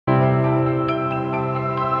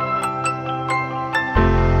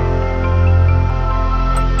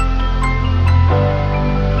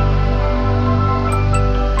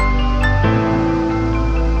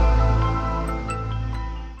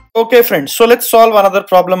Okay friends, so let's solve another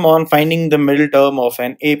problem on finding the middle term of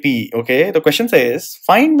an AP. Okay, the question says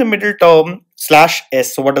find the middle term slash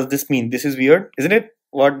S. So what does this mean? This is weird, isn't it?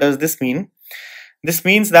 What does this mean? This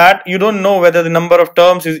means that you don't know whether the number of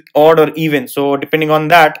terms is odd or even. So depending on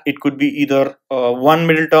that, it could be either one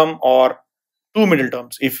middle term or two middle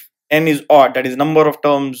terms. If n is odd, that is number of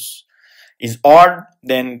terms is odd,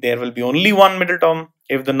 then there will be only one middle term.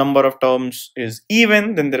 If the number of terms is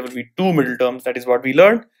even, then there will be two middle terms. That is what we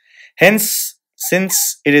learned. Hence,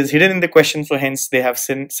 since it is hidden in the question, so hence they have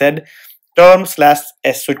said term slash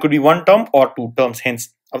S. So it could be one term or two terms,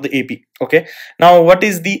 hence of the AP. Okay, now what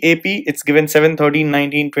is the AP? It's given 7, 13,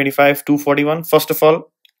 19, 25, 241. First of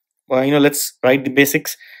all, let's write the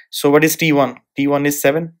basics. So what is T1? T1 is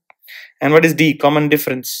 7. And what is D? Common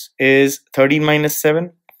difference is 13 minus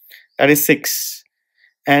 7. That is 6.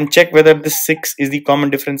 And check whether this 6 is the common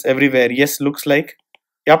difference everywhere. Yes, looks like.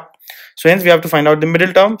 Yep. So hence we have to find out the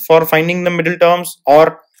middle term. For finding the middle terms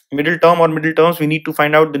or middle terms, we need to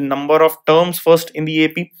find out the number of terms first in the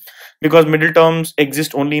AP, because middle terms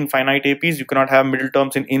exist only in finite APs. You cannot have middle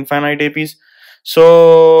terms in infinite APs.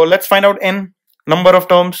 So let's find out n. Number of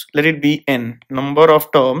terms, let it be n. Number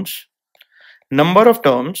of terms in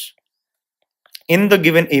the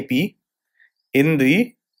given AP,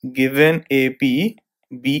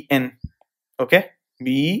 bn. Okay,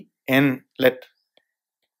 bn.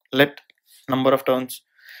 Let number of terms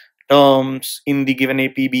in the given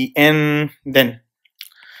AP be n. Then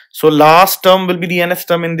so last term will be the nth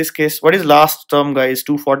term in this case. What is last term, guys?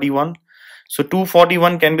 241. So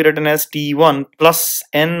 241 can be written as T1 plus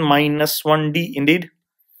n minus 1d, indeed,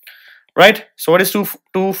 right? So what is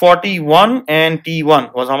 241 and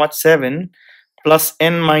T1 was how much? 7 plus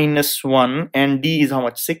n minus 1 and d is how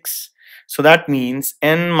much? 6. So that means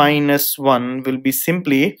n minus 1 will be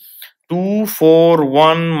simply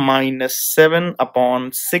 241 minus 7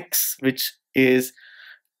 upon 6, which is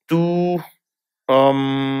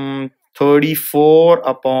 34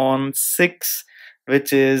 upon 6,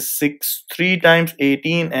 which is 6, 3 times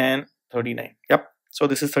 18 and 39. Yep. So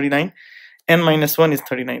this is 39. N minus 1 is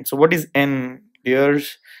 39. So what is n,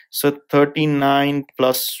 dears? So 39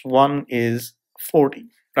 plus 1 is 40,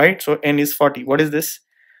 right? So n is 40. What is this?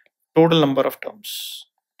 Total number of terms.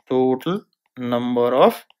 Total number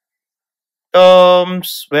of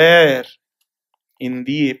terms where? In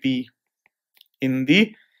the AP. In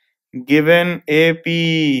the given AP,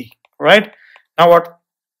 right? Now what?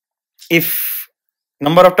 If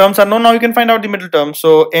number of terms are known, now you can find out the middle term.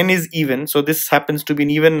 So n is even. So this happens to be an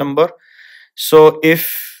even number. So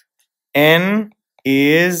if n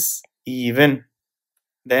is even,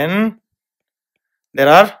 then there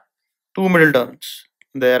are two middle terms.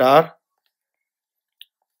 There are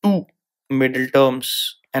two middle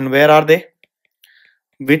terms. And where are they?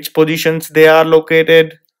 Which positions they are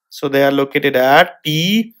located? So they are located at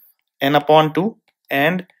T n upon 2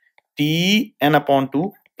 and T n upon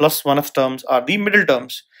 2 plus 1 of terms are the middle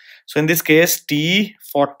terms. So in this case, T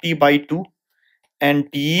 40 by 2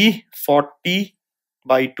 and T 40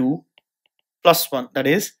 by 2 plus 1, that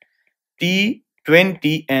is T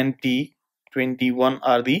 20 and T 21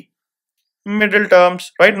 are the middle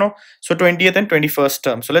terms, right? No, so 20th and 21st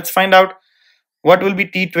term. So let's find out what will be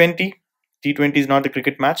T20. T20 is not the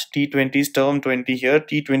cricket match. T20 is term 20 here.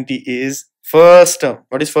 T20 is first term.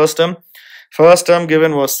 What is first term? First term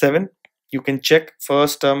given was 7. You can check.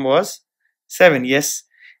 First term was 7. Yes.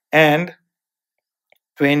 And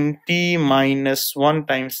 20 minus 1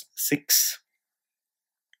 times 6.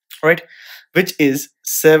 Right? Which is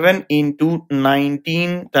 7 into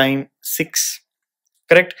 19 times 6.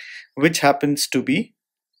 Correct? Which happens to be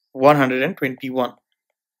 121.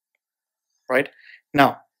 Right?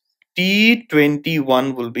 Now,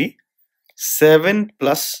 T21 will be 7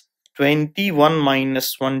 plus 21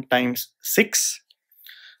 minus 1 times 6,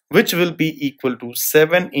 which will be equal to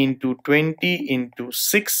 7 into 20 into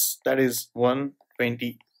 6, that is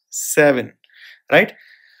 127, right?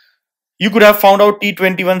 You could have found out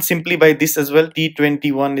T21 simply by this as well.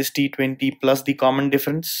 T21 is T20 plus the common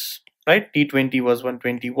difference, right? T20 was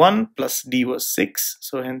 121 plus D was 6,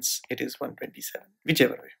 so hence it is 127,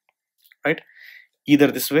 whichever way, right? Either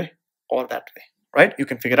this way or that way, right? You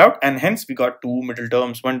can figure out, and hence we got two middle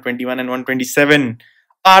terms. 121 and 127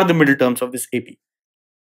 are the middle terms of this AP.